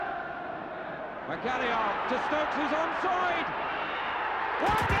Magalhaes to Stokes, who's onside.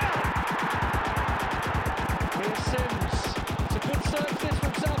 1-0. Here's Sims. It's a good serve this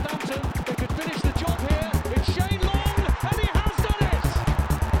from Southampton. They could finish the job here. It's Shane Long, and he has done it.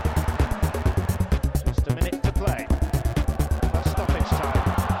 Just a minute to play. That's stoppage time.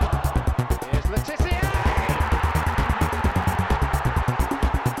 Here's Le Tissier.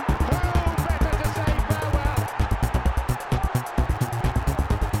 Who better to say farewell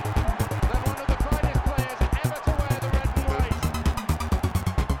than one of the finest players ever to wear the red and white.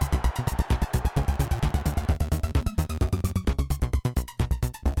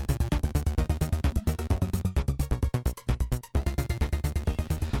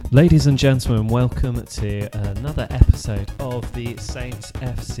 Ladies and gentlemen, welcome to another episode of the Saints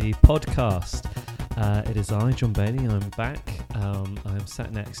FC podcast. It is I, John Bailey. I'm back. I'm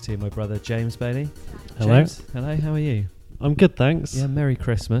sat next to my brother James Bailey. Hello. James, hello, how are you? I'm good, thanks. Yeah, Merry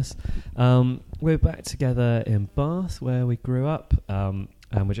Christmas. We're back together in Bath, where we grew up, and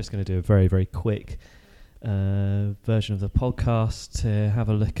we're just going to do a very, very quick version of the podcast to have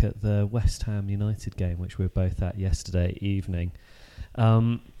a look at the West Ham United game, which we were both at yesterday evening.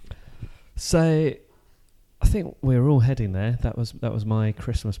 So I think we were all heading there. That was my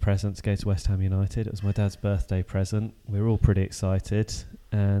Christmas present to go to West Ham United. It was my dad's birthday present. We were all pretty excited,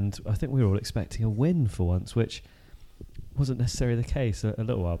 and I think we were all expecting a win for once, which wasn't necessarily the case a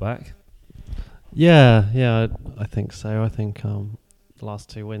little while back. Yeah, I think so. I think the last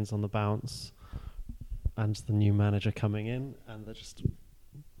two wins on the bounce and the new manager coming in and the just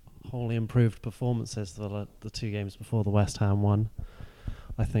wholly improved performances the two games before the West Ham one.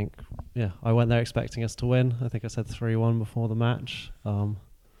 I think, I went there expecting us to win. I think I said 3-1 before the match.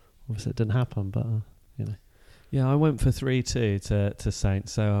 Obviously it didn't happen, but, Yeah, I went for 3-2 to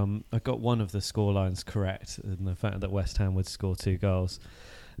Saints. So I got one of the scorelines correct, in the fact that West Ham would score 2 goals.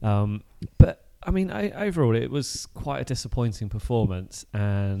 But, I mean, overall it was quite a disappointing performance,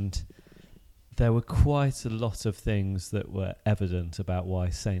 and there were quite a lot of things that were evident about why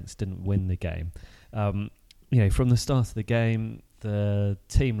Saints didn't win the game. From the start of the game, the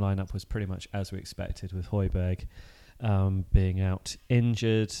team lineup was pretty much as we expected, with Højbjerg being out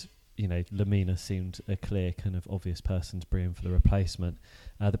injured. Lamina seemed a clear kind of obvious person to bring in for the replacement.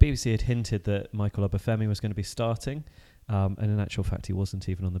 The BBC had hinted that Michael Obafemi was going to be starting, and in actual fact he wasn't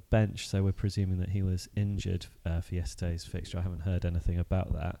even on the bench, so we're presuming that he was injured for yesterday's fixture. I haven't heard anything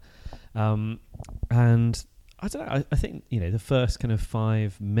about that. And I don't know, I think, the first kind of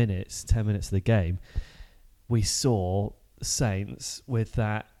 10 minutes of the game, we saw Saints with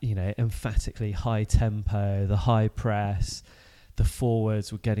that, emphatically high tempo, the high press. The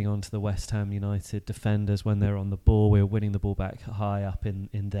forwards were getting onto the West Ham United defenders when they're on the ball. We were winning the ball back high up in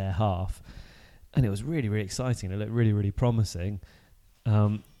their half. And it was really, really exciting. It looked really, really promising.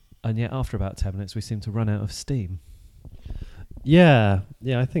 And yet after about 10 minutes, we seemed to run out of steam. Yeah,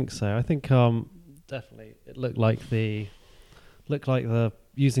 I think so. I think definitely it looked like the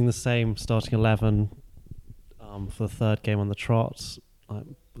using the same starting 11 for the third game on the trot.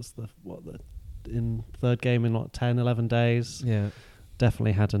 In third game in 10-11 days. Yeah,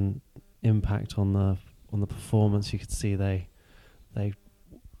 definitely had an impact on the performance. You could see they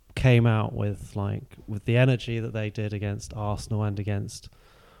came out with the energy that they did against Arsenal and against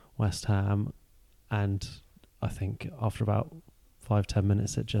West Ham, and I think after about 5-10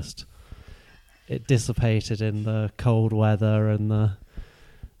 minutes it dissipated in the cold weather and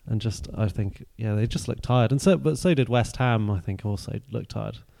just I think they just looked tired, and so did West Ham. I think also looked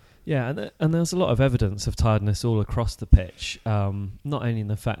tired. Yeah, and there's a lot of evidence of tiredness all across the pitch, not only in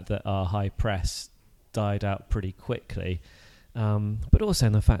the fact that our high press died out pretty quickly, but also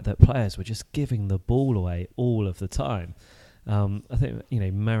in the fact that players were just giving the ball away all of the time. I think,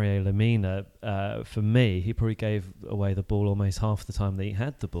 Mario Lamina, for me, he probably gave away the ball almost half the time that he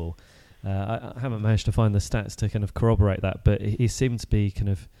had the ball. I haven't managed to find the stats to kind of corroborate that, but he seemed to be kind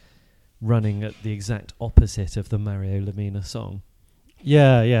of running at the exact opposite of the Mario Lamina song.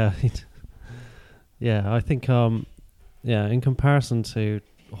 Yeah. I think, in comparison to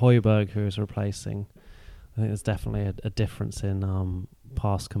Højbjerg, who is replacing, I think there's definitely a difference in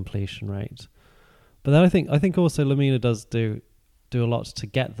pass completion rate. But then I think also Lamina does do a lot to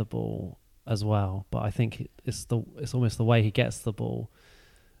get the ball as well. But I think it's almost the way he gets the ball.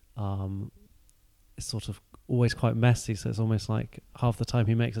 It's sort of always quite messy. So it's almost like half the time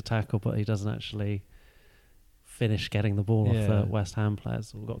he makes a tackle, but he doesn't actually finish getting the ball off the West Ham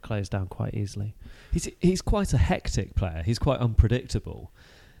players, who got closed down quite easily. He's quite a hectic player. He's quite unpredictable.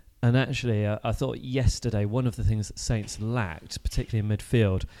 And actually, I thought yesterday one of the things that Saints lacked, particularly in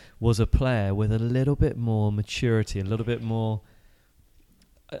midfield, was a player with a little bit more maturity, a little bit more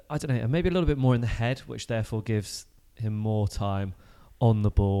I don't know, maybe a little bit more in the head, which therefore gives him more time on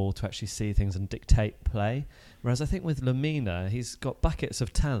the ball to actually see things and dictate play. Whereas I think with Lemina, he's got buckets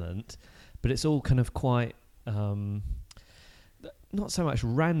of talent, but it's all kind of quite, not so much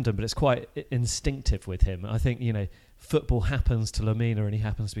random, but it's quite instinctive with him. I think, football happens to Lemina and he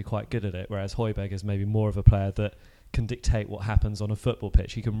happens to be quite good at it, whereas Højbjerg is maybe more of a player that can dictate what happens on a football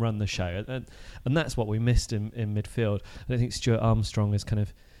pitch. He can run the show. And that's what we missed in midfield. I don't think Stuart Armstrong is kind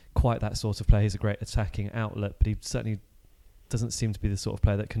of quite that sort of player. He's a great attacking outlet, but he certainly doesn't seem to be the sort of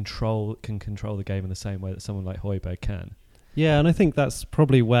player that can control the game in the same way that someone like Højbjerg can. Yeah, and I think that's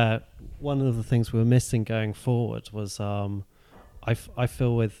probably where one of the things we were missing going forward was I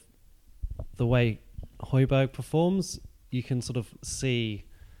feel with the way Højbjerg performs, you can sort of see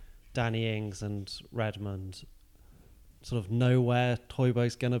Danny Ings and Redmond sort of know where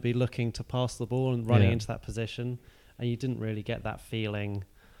Højbjerg's going to be looking to pass the ball and running into that position, and you didn't really get that feeling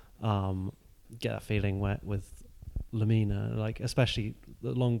with Lemina, like especially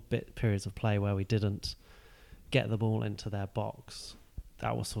the long periods of play where we didn't get the ball into their box.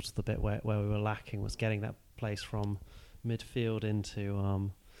 That was sort of the bit where we were lacking, was getting that place from midfield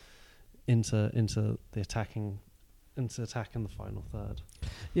into the attacking in the final third.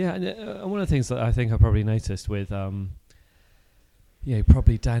 Yeah, and one of the things that I think I probably noticed with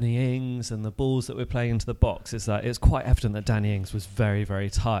probably Danny Ings and the balls that we're playing into the box is that it's quite evident that Danny Ings was very, very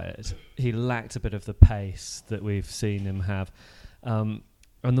tired. He lacked a bit of the pace that we've seen him have.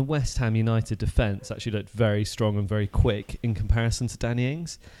 And the West Ham United defence actually looked very strong and very quick in comparison to Danny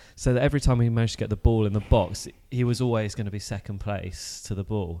Ings. So that every time he managed to get the ball in the box, he was always going to be second place to the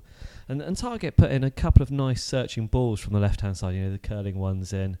ball. And Target put in a couple of nice searching balls from the left-hand side, the curling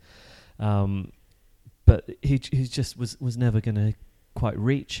ones in. But he just was never going to quite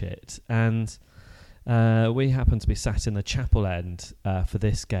reach it. And we happened to be sat in the chapel end for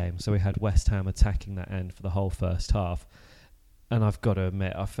this game. So we had West Ham attacking that end for the whole first half. And I've got to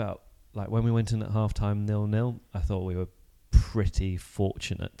admit, I felt like when we went in at half-time 0-0, I thought we were pretty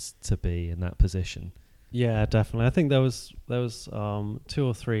fortunate to be in that position. Yeah, definitely. I think there was 2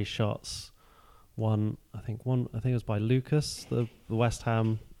 or 3 shots. One I think it was by Lucas, the West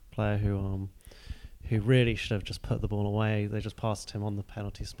Ham player who really should have just put the ball away. They just passed him on the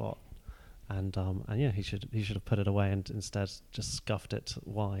penalty spot, and he should have put it away and instead just scuffed it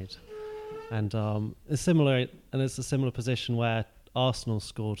wide. And it's a similar position where Arsenal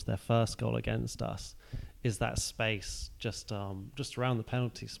scored their first goal against us. Is that space just around the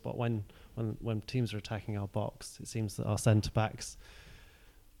penalty spot when teams are attacking our box? It seems that our centre backs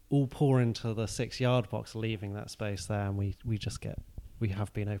all pour into the 6-yard box, leaving that space there, and we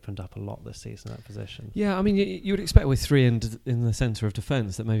have been opened up a lot this season, that position. Yeah, I mean, you would expect with 3 in the centre of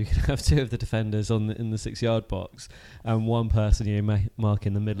defence that maybe you could have 2 of the defenders in the 6-yard box and one person mark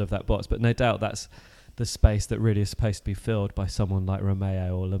in the middle of that box. But no doubt that's the space that really is supposed to be filled by someone like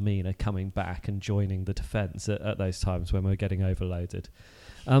Romeo or Lemina coming back and joining the defence at those times when we're getting overloaded.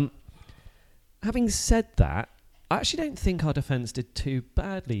 Having said that, I actually don't think our defence did too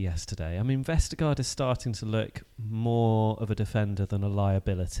badly yesterday. I mean, Vestergaard is starting to look more of a defender than a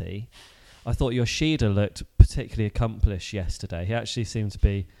liability. I thought Yoshida looked particularly accomplished yesterday. He actually seemed to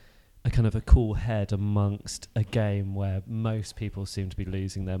be a kind of a cool head amongst a game where most people seem to be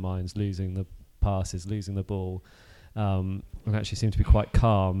losing their minds, losing the passes, losing the ball, and actually seemed to be quite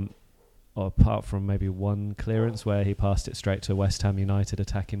calm, apart from maybe one clearance where he passed it straight to a West Ham United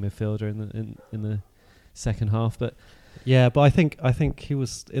attacking midfielder in the second half. But yeah, but I think he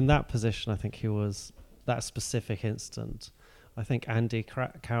was in that position. I think he was that specific instant. I think Andy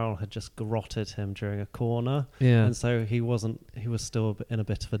Carroll had just garroted him during a corner, and so he was still in a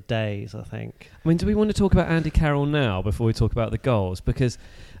bit of a daze, I think. I mean, do we want to talk about Andy Carroll now before we talk about the goals? Because,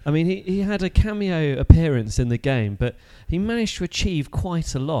 I mean, he had a cameo appearance in the game, but he managed to achieve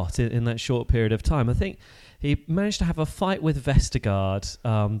quite a lot in that short period of time. I think he managed to have a fight with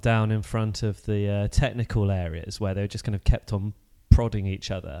Vestergaard down in front of the technical areas where they just kind of kept on prodding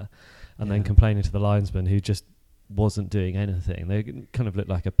each other and then complaining to the linesman who just wasn't doing anything. They kind of looked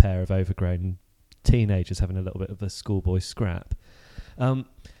like a pair of overgrown teenagers having a little bit of a schoolboy scrap. But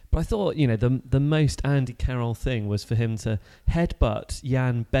I thought, the most Andy Carroll thing was for him to headbutt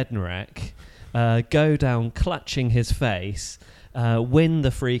Jan Bednarek, go down clutching his face, win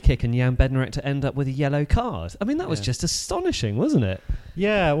the free kick, and Jan Bednarek to end up with a yellow card. I mean, that was just astonishing, wasn't it?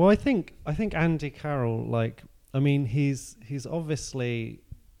 Yeah, well, I think Andy Carroll, he's obviously,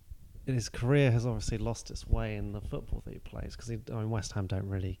 in his career, has obviously lost its way in the football that he plays, because West Ham don't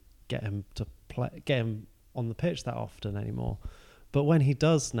really get him on the pitch that often anymore. But when he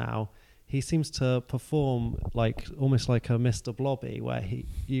does now, he seems to perform like almost like a Mr. Blobby, where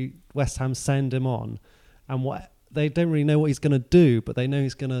West Ham send him on, and they don't really know what he's going to do, but they know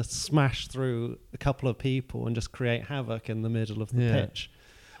he's going to smash through a couple of people and just create havoc in the middle of the pitch.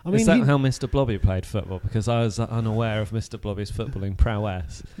 I mean, is that how Mr. Blobby played football? Because I was unaware of Mr. Blobby's footballing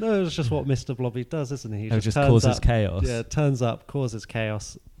prowess. No, it's just what Mr. Blobby does, isn't he? He just causes chaos. Yeah, turns up, causes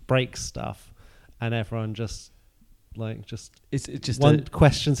chaos, breaks stuff, and everyone just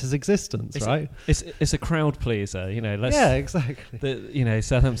questions his existence, right? It's a crowd pleaser, you know. Yeah, exactly.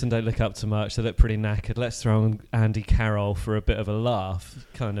 Southampton don't look up to much. They look pretty knackered. Let's throw on Andy Carroll for a bit of a laugh.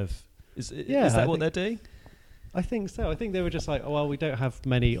 Kind of. Is that what they're doing? I think so. I think they were just like, oh, well, we don't have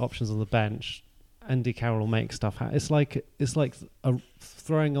many options on the bench. Andy Carroll will make stuff happen. It's like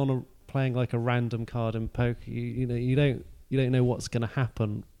playing like a random card in poker. You don't know what's going to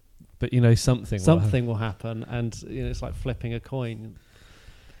happen, but you know something will happen, and it's like flipping a coin.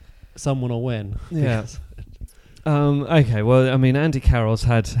 Someone will win. Yeah. Okay. Well, I mean, Andy Carroll's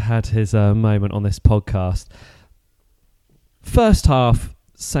had his moment on this podcast. First half,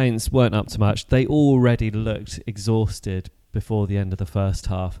 Saints weren't up to much. They already looked exhausted before the end of the first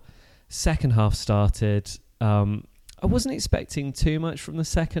half. Second half started. I wasn't expecting too much from the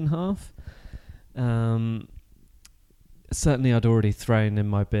second half. Certainly, I'd already thrown in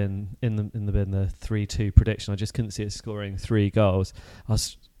my bin the 3-2 prediction. I just couldn't see it scoring 3 goals. I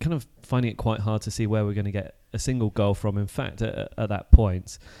was kind of finding it quite hard to see where we're going to get a single goal from. In fact, at that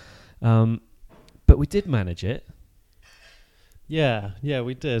point, but we did manage it. Yeah,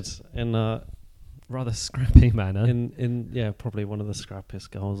 we did in a rather scrappy manner. In probably one of the scrappiest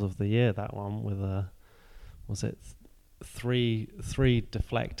goals of the year. That one with three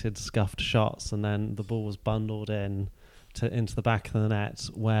deflected, scuffed shots, and then the ball was bundled into the back of the net,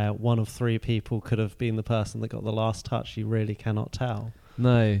 where one of 3 people could have been the person that got the last touch. You really cannot tell.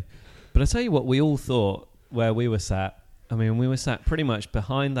 No, but I tell you what, we all thought where we were sat. I mean, we were sat pretty much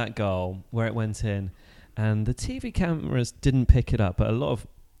behind that goal where it went in. And the TV cameras didn't pick it up, but a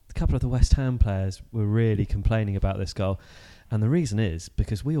couple of the West Ham players were really complaining about this goal. And the reason is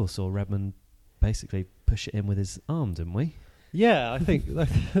because we all saw Redmond basically push it in with his arm, didn't we? Yeah, I think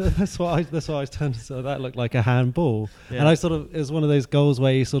that's what I was turned to. So that looked like a handball. Yeah. And it was one of those goals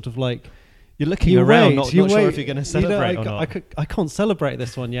where you sort of like, you're looking around, not sure if you're going to celebrate or not. I can't celebrate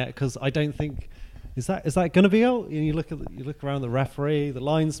this one yet because I don't think is that going to be out. You look around the referee, the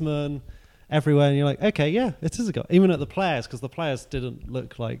linesman, everywhere, and you're like, okay, yeah, it is a goal. Even at the players, because the players didn't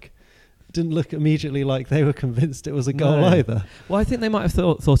look immediately like they were convinced it was a goal either. Well, I think they might have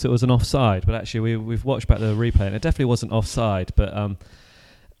thought it was an offside, but actually we've watched back the replay and it definitely wasn't offside. But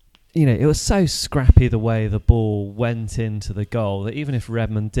it was so scrappy the way the ball went into the goal that even if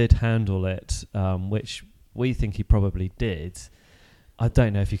Redmond did handle it, which we think he probably did, I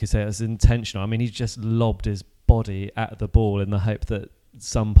don't know if you could say it was intentional. I mean, he just lobbed his body at the ball in the hope that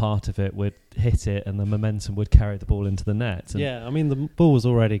some part of it would hit it and the momentum would carry the ball into the net. Yeah, I mean, the ball was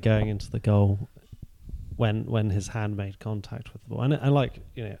already going into the goal when his hand made contact with the ball. And like,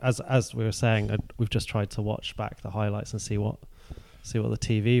 as we were saying, we've just tried to watch back the highlights and see what the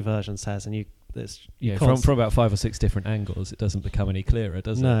TV version says, and from about 5 or 6 different angles, it doesn't become any clearer,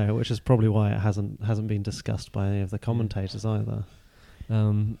 does it? No, which is probably why it hasn't been discussed by any of the commentators either.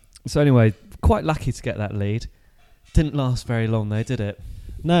 So anyway, quite lucky to get that lead. Didn't last very long though, did it?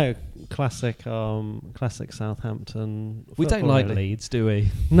 No, classic Southampton. We don't like really. Leeds, do we?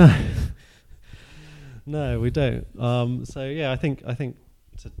 No, no, we don't. So yeah, I think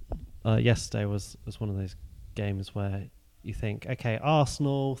yesterday was one of those games where you think, okay,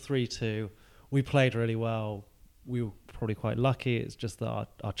 Arsenal 3-2, we played really well. We were probably quite lucky. It's just that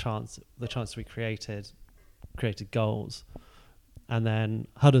the chance we created goals, and then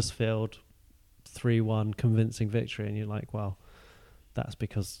Huddersfield 3-1 convincing victory, and you're like, well, that's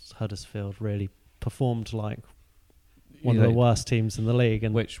because Huddersfield really performed like one of the worst teams in the league,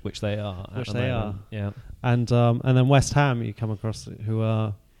 and which they are, yeah. And then West Ham, you come across who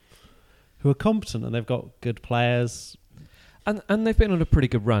are competent, and they've got good players, and they've been on a pretty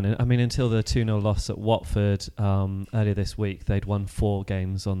good run. I mean, until the 2-0 loss at Watford earlier this week, they'd won 4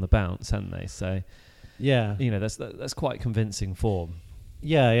 games on the bounce, hadn't they? So yeah, that's quite convincing form.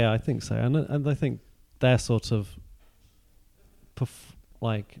 Yeah, I think so, and I think they're sort of sort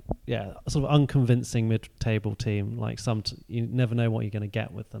of unconvincing mid-table team. Like you never know what you're going to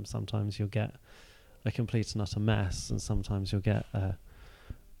get with them. Sometimes you'll get a complete and utter mess, and sometimes you'll get a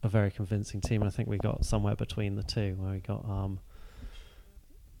very convincing team. And I think we got somewhere between the two, where we got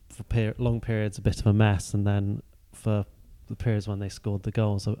for long periods a bit of a mess, and then for the periods when they scored the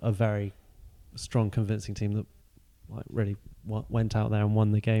goals, a very strong, convincing team that like really went out there and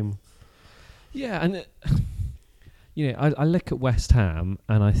won the game Yeah, and I look at West Ham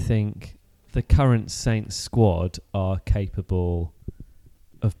and I think the current Saints squad are capable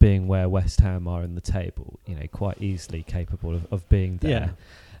of being where West Ham are in the table. Quite easily capable of being there. Yeah.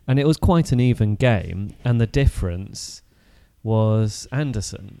 And it was quite an even game, and the difference was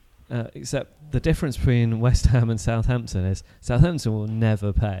Anderson. Except the difference between West Ham and Southampton is Southampton will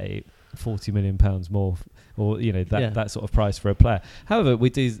never pay £40 million more, that sort of price for a player. However, we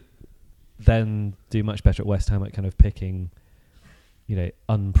do much better at West Ham at kind of picking,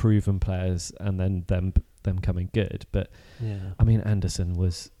 unproven players and then them coming good. But I mean, Anderson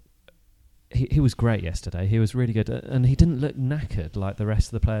was he was great yesterday. He was really good, and he didn't look knackered like the rest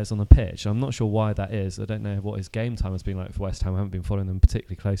of the players on the pitch. I'm not sure why that is. I don't know what his game time has been like for West Ham. I haven't been following them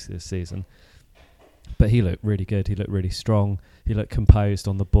particularly closely this season. But he looked really good. He looked really strong. He looked composed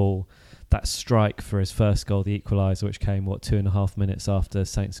on the ball. That strike for his first goal, the equaliser, which came, 2.5 minutes after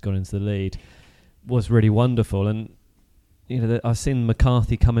Saints got into the lead, was really wonderful. And, I've seen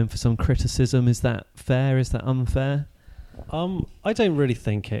McCarthy come in for some criticism. Is that fair? Is that unfair? I don't really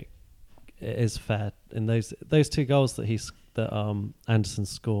think it is fair in those two goals that Anderson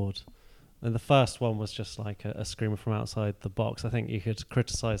scored. And the first one was just like a screamer from outside the box. I think you could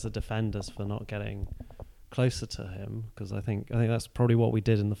criticise the defenders for not getting closer to him, because I think that's probably what we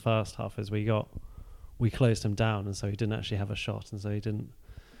did in the first half. Is we closed him down, and so he didn't actually have a shot, and so he didn't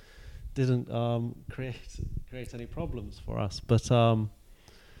create any problems for us. But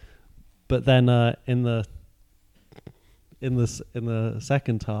then in the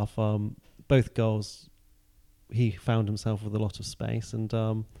second half, both goals he found himself with a lot of space and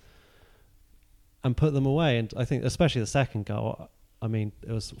put them away. And I think especially the second goal, I mean,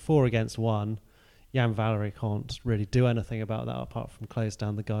 it was 4 against 1. Jan Valery can't really do anything about that apart from close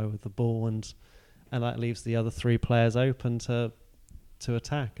down the guy with the ball, and that leaves the other 3 players open to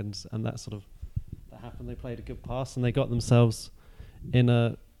attack, and that happened. They played a good pass and they got themselves in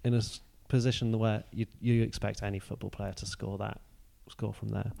a position where you expect any football player to score from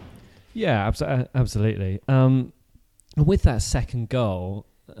there. Yeah, absolutely. With that second goal,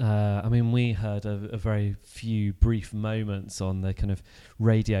 I mean, we heard a very few brief moments on the kind of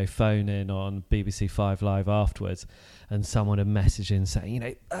radio phone in on BBC 5 Live afterwards, and someone had messaged in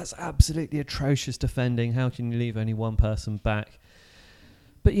saying, that's absolutely atrocious defending. How can you leave only one person back?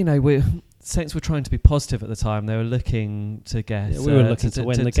 But Saints were trying to be positive at the time. They were looking to get we were looking to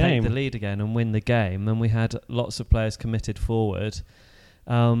win the game, take the lead again and win the game. And we had lots of players committed forward.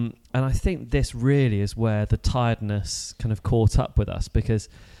 And I think this really is where the tiredness kind of caught up with us, because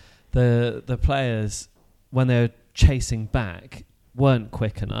the players, when they were chasing back, weren't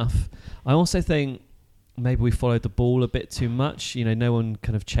quick enough. I also think maybe we followed the ball a bit too much. No one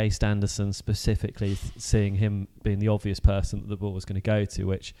kind of chased Anderson specifically, seeing him being the obvious person that the ball was going to go to,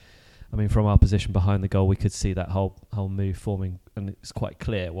 which, I mean, from our position behind the goal, we could see that whole move forming, and it's quite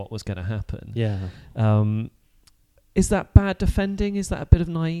clear what was going to happen. Yeah. Is that bad defending? Is that a bit of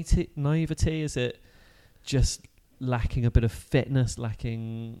naivety? Is it just lacking a bit of fitness,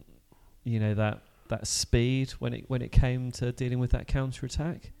 lacking, that speed when it came to dealing with that counter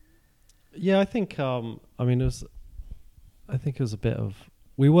attack? Yeah, I think. I think it was a bit of.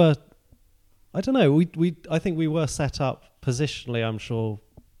 We were. I don't know. I think we were set up positionally. I'm sure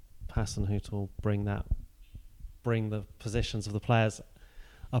Hasenhüttl will bring the positions of the players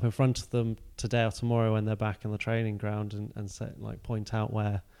up in front of them today or tomorrow when they're back in the training ground, and point out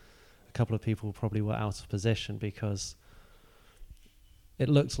where a couple of people probably were out of position, because it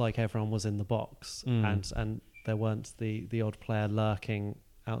looked like everyone was in the box, and there weren't the odd player lurking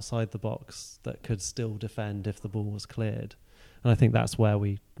outside the box that could still defend if the ball was cleared. And I think that's where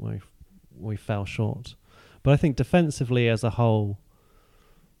we fell short. But I think defensively as a whole,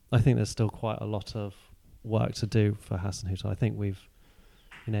 I think there's still quite a lot of work to do for Hasenhüttl. I think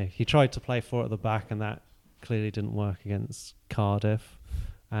he tried to play 4 at the back, and that clearly didn't work against Cardiff.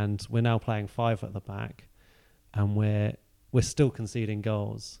 And we're now playing 5 at the back, and we're still conceding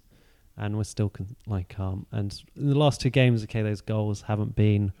goals, and we're still and in the last 2 games, those goals haven't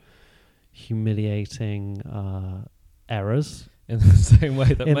been humiliating errors in the same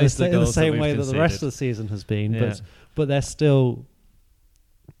way that most of the goals in the same way that the rest of the season has been. Yeah. But they're still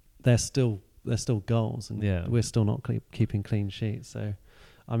goals, and we're still not keeping clean sheets. So,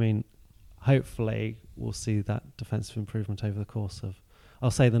 I mean, hopefully we'll see that defensive improvement over the course of,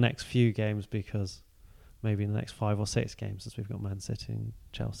 I'll say, the next few games, because maybe in the next 5 or 6 games, as we've got Man City and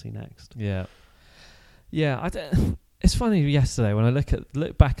Chelsea next. Yeah. It's funny yesterday when I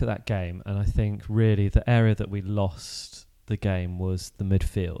look back at that game, and I think really the area that we lost the game was the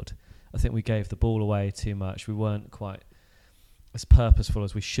midfield. I think we gave the ball away too much. We weren't quite as purposeful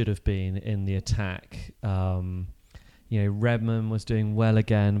as we should have been in the attack. Redmond was doing well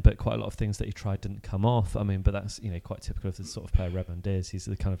again, but quite a lot of things that he tried didn't come off. I mean, but that's quite typical of the sort of player Redmond is. He's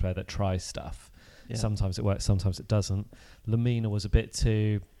the kind of player that tries stuff. Yeah. Sometimes it works, sometimes it doesn't. Lamina was a bit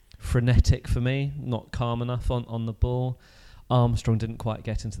too frenetic for me, not calm enough on the ball. Armstrong didn't quite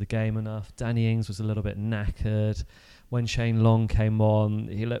get into the game enough. Danny Ings was a little bit knackered. When Shane Long came on,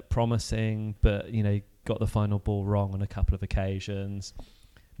 he looked promising, but got the final ball wrong on a couple of occasions.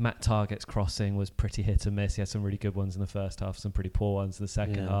 Matt Targett's crossing was pretty hit and miss. He had some really good ones in the first half, some pretty poor ones in the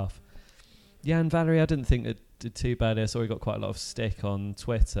second half. Jan Valery, I didn't think it did too bad. I saw he got quite a lot of stick on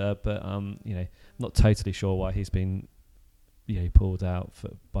Twitter, but not totally sure why he's been pulled out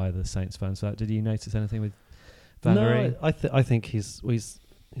by the Saints fans. Did you notice anything with Valery? No, I think he's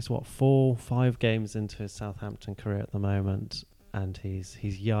 4-5 games into his Southampton career at the moment, and he's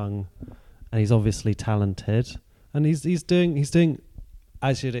young, and he's obviously talented, and he's doing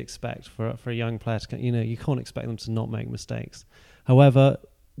as you'd expect for a young player to. You can't expect them to not make mistakes. However,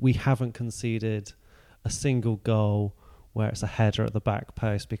 we haven't conceded a single goal where it's a header at the back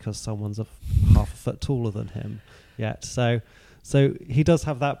post because someone's half a foot taller than him yet. So he does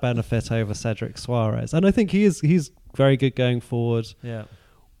have that benefit over Cedric Suarez, and I think he's very good going forward. Yeah.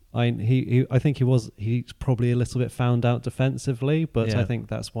 I think he's probably a little bit found out defensively, but I think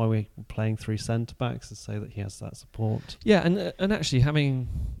that's why we're playing 3 centre backs, to say that he has that support. Yeah, and actually, having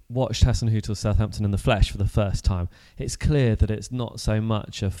watched Hasenhüttl Southampton in the flesh for the first time, it's clear that it's not so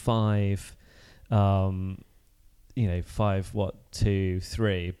much a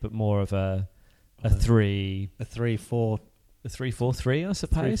 5-2-3, but more of a 3-4-3, I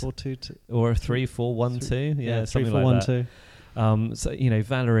suppose, 3-4-2, or a 3-4-1-2, yeah, something like that.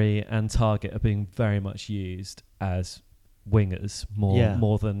 Valery and Targett are being very much used as wingers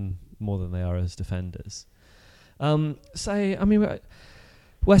more than they are as defenders. West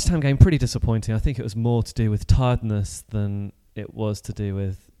Ham game pretty disappointing. I think it was more to do with tiredness than it was to do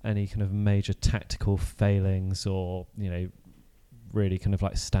with any kind of major tactical failings or really kind of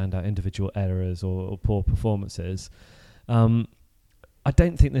like standout individual errors or poor performances. I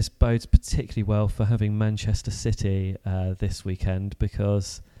don't think this bodes particularly well for having Manchester City this weekend,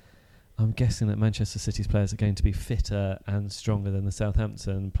 because I'm guessing that Manchester City's players are going to be fitter and stronger than the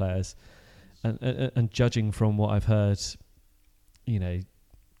Southampton players. And judging from what I've heard,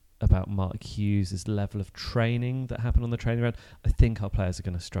 about Mark Hughes' level of training that happened on the training ground, I think our players are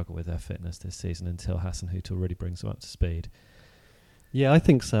going to struggle with their fitness this season until Hasenhüttl really brings them up to speed. Yeah, I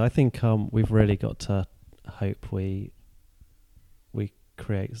think so. I think we've really got to hope we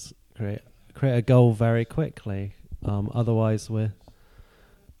create a goal very quickly. Otherwise we're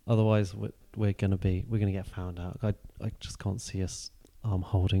gonna get found out. I just can't see us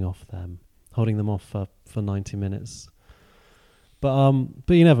holding them off for 90 minutes. But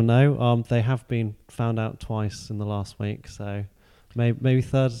you never know. They have been found out twice in the last week, so maybe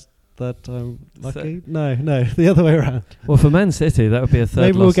third time lucky. No, the other way around. Well, for Man City, that would be a third.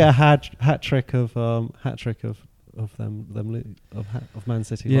 Maybe we'll get a hat trick of Man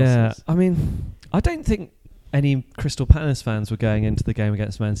City losses. I mean, I don't think any Crystal Palace fans were going into the game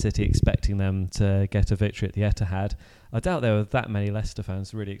against Man City expecting them to get a victory at the Etihad. I doubt there were that many Leicester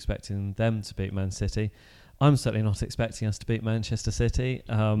fans really expecting them to beat Man City. I'm certainly not expecting us to beat Manchester City,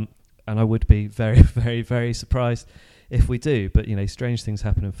 and I would be very, very, very surprised if we do. But, strange things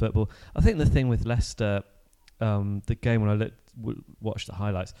happen in football. I think the thing with Leicester, the game when I watched the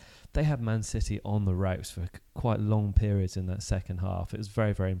highlights, they had Man City on the ropes for quite long periods in that second half. It was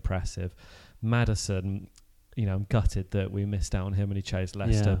very, very impressive. Maddison, I'm gutted that we missed out on him and he chose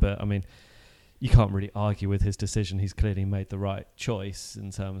Leicester. But, I mean, you can't really argue with his decision. He's clearly made the right choice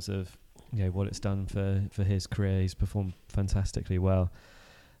in terms of what it's done for his career. He's performed fantastically well.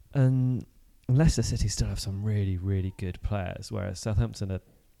 And Leicester City still have some really, really good players, whereas Southampton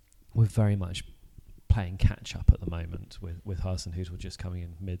we're very much playing catch up at the moment with Hasenhüttl just coming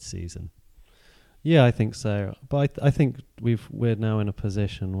in mid-season. Yeah, I think so. But I think we're now in a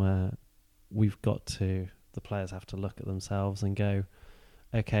position where the players have to look at themselves and go,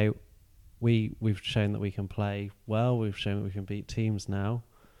 okay, we've shown that we can play well. We've shown that we can beat teams now.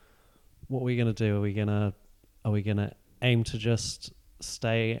 What are we going to do? Are we going to aim to just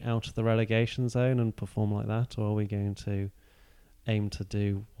stay out of the relegation zone and perform like that, or are we going to aim to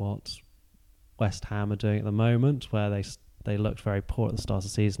do what West Ham are doing at the moment, where they looked very poor at the start of the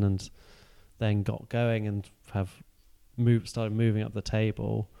season and then got going and started moving up the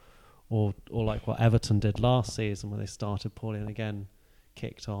table, or like what Everton did last season, where they started poorly and again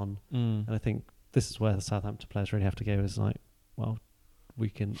kicked on. And I think this is where the Southampton players really have to go. Is like, well,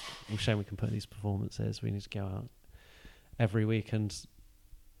 we've shown we can put in these performances. We need to go out every week and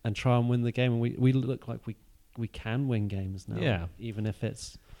try and win the game. And we look like we can win games now. Yeah. Even if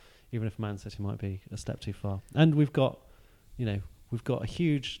Man City might be a step too far. And we've got a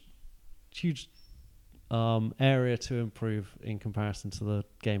huge area to improve in comparison to the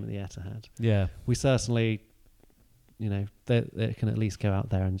game at the Etihad. Yeah. We certainly, they can at least go out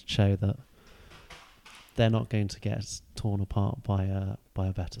there and show that they're not going to get torn apart by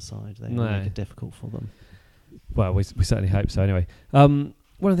a better side. They make it difficult for them. Well, we certainly hope so. Anyway, one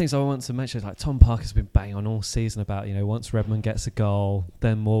of the things I want to mention is like Tom Parker's been banging on all season about once Redmond gets a goal,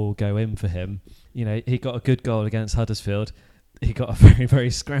 then more will go in for him. He got a good goal against Huddersfield. He got a very, very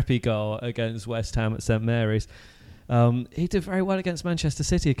scrappy goal against West Ham at St Mary's. He did very well against Manchester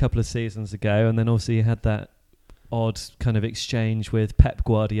City a couple of seasons ago, and then also he had that odd kind of exchange with Pep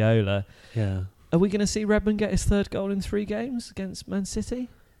Guardiola. Yeah. Are we going to see Redmond get his third goal in 3 games against Man City?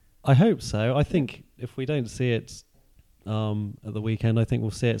 I hope so. I think if we don't see it at the weekend, I think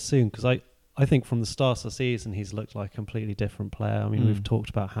we'll see it soon, because I think from the start of the season he's looked like a completely different player. I mean, we've talked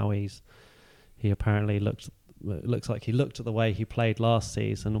about how he apparently looks like he looked at the way he played last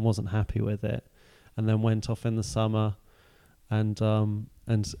season and wasn't happy with it, and then went off in the summer and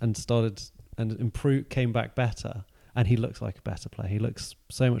started and improved, came back better, and he looks like a better player. He looks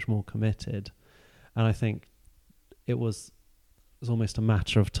so much more committed, and I think it was almost a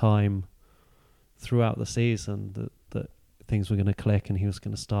matter of time throughout the season that things were going to click and he was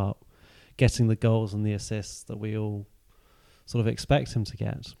going to start getting the goals and the assists that we all sort of expect him to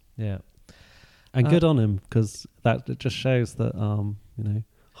get. Yeah. And good on him, because it just shows that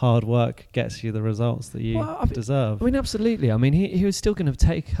hard work gets you the results that you deserve. I mean, absolutely. I mean, he was still going to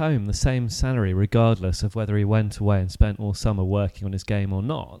take home the same salary regardless of whether he went away and spent all summer working on his game or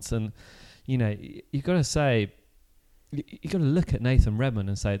not. And you've got to say, you've got to look at Nathan Redmond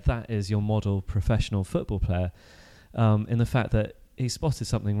and say that is your model professional football player, in the fact that he spotted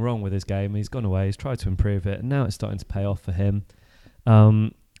something wrong with his game, he's gone away, he's tried to improve it, and now it's starting to pay off for him.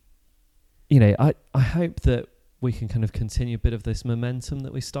 I hope that we can kind of continue a bit of this momentum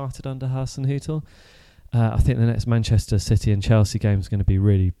that we started under Hasenhüttl. I think the next Manchester City and Chelsea game is going to be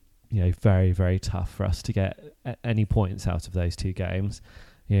really, very, very tough for us to get any points out of those 2 games.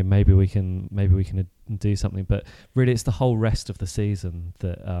 Maybe we can do something, but really it's the whole rest of the season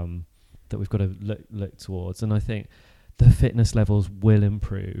that we've got to look towards. And I think the fitness levels will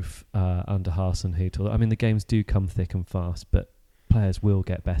improve under Hasenhüttl. I mean, the games do come thick and fast, but players will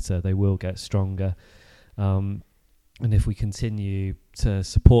get better. They will get stronger. And if we continue to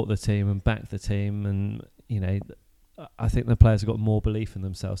support the team and back the team, and I think the players have got more belief in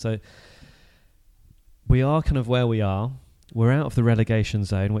themselves. So we are kind of where we are. We're out of the relegation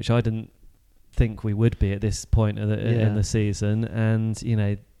zone, which I didn't think we would be at this point in the season. And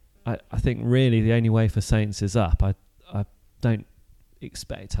I think really the only way for Saints is up. I don't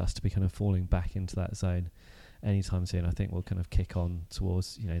expect us to be kind of falling back into that zone anytime soon. I think we'll kind of kick on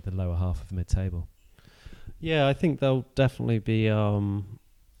towards the lower half of mid-table. Yeah, I think there'll definitely be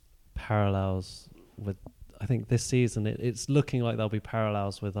parallels with. I think this season it's looking like there'll be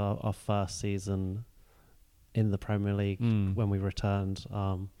parallels with our first season in the Premier League when we returned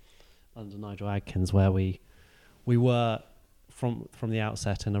under Nigel Adkins, where we were from the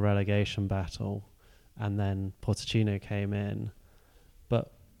outset in a relegation battle, and then Pochettino came in.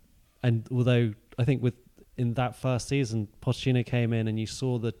 And although I think in that first season, Pochettino came in and you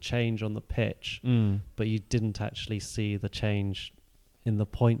saw the change on the pitch, but you didn't actually see the change in the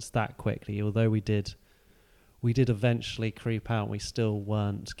points that quickly. Although we did eventually creep out, we still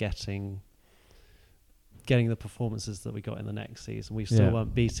weren't getting the performances that we got in the next season. We still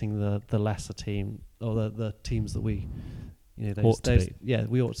weren't beating the lesser team or the teams that we ought to beat. Yeah,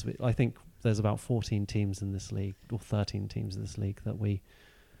 we ought to be. I think there's about 14 teams in this league, or 13 teams in this league, that we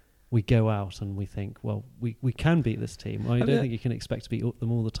go out and we think, well, we can beat this team. I don't think you can expect to beat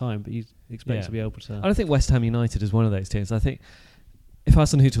them all the time, but you expect to be able to. I don't think West Ham United is one of those teams. I think if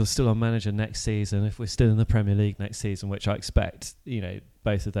Hasenhüttl is still our manager next season, if we're still in the Premier League next season, which I expect,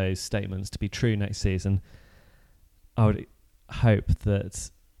 both of those statements to be true next season, I would hope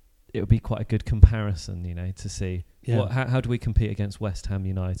that it would be quite a good comparison, to see how do we compete against West Ham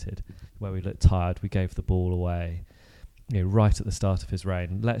United, where we looked tired, we gave the ball away, right at the start of his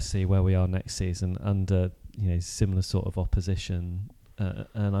reign. Let's see where we are next season under similar sort of opposition,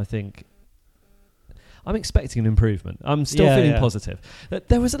 and I think I'm expecting an improvement. I'm still feeling positive.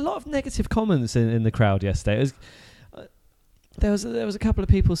 There was a lot of negative comments in the crowd yesterday. There was a couple of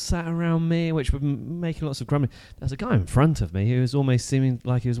people sat around me which were making lots of grumbling. There was a guy in front of me who was almost seeming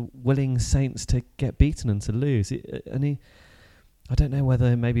like he was willing Saints to get beaten and to lose. I I don't know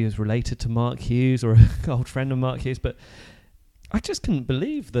whether maybe he was related to Mark Hughes or an old friend of Mark Hughes, but I just couldn't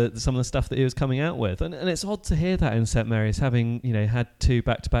believe some of the stuff that he was coming out with. And it's odd to hear that in St Mary's, having had 2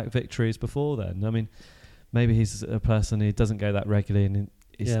 back-to-back victories before then. I mean, maybe he's a person who doesn't go that regularly. And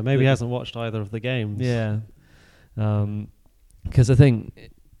maybe he hasn't watched either of the games. Yeah. Because I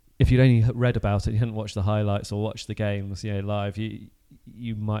think if you'd only read about it, you hadn't watched the highlights or watched the games live,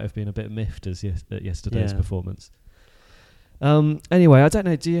 you might have been a bit miffed at yesterday's performance. Anyway, I don't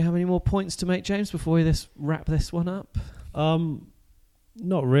know. Do you have any more points to make, James, before we wrap this one up?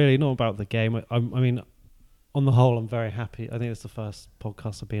 Not really. Not about the game. I mean, on the whole, I'm very happy. I think it's the first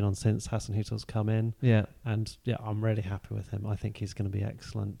podcast I've been on since Hasenhüttl's come in. Yeah. And I'm really happy with him. I think he's going to be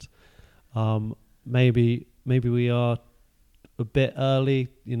excellent. Maybe we are a bit early,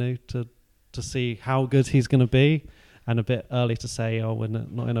 to see how good he's going to be, and a bit early to say, we're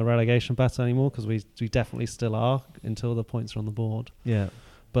not in a relegation battle anymore, because we definitely still are until the points are on the board. Yeah.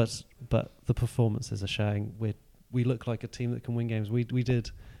 But the performances are showing we look like a team that can win games. We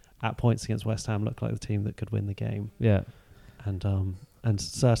did at points against West Ham look like the team that could win the game. Yeah. And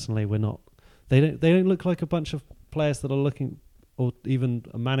certainly we're not. They don't look like a bunch of players that are looking, or even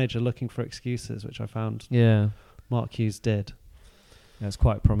a manager looking for excuses, which I found Mark Hughes did. Yeah, it's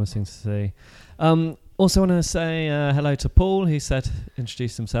quite promising to see. Also want to say hello to Paul, who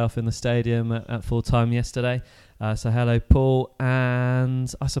introduced himself in the stadium at full time yesterday. So hello, Paul.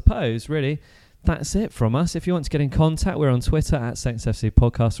 And I suppose, really, that's it from us. If you want to get in contact, we're on Twitter at Saints FC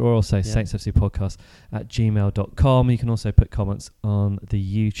Podcast, or also Saints FC Podcast at gmail.com. You can also put comments on the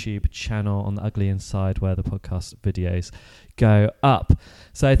YouTube channel on the Ugly Inside, where the podcast videos go up.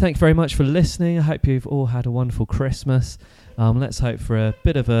 So thank you very much for listening. I hope you've all had a wonderful Christmas. Let's hope for a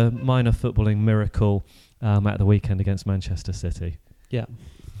bit of a minor footballing miracle at the weekend against Manchester City. Yeah.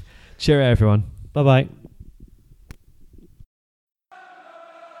 Cheerio, everyone. Bye-bye.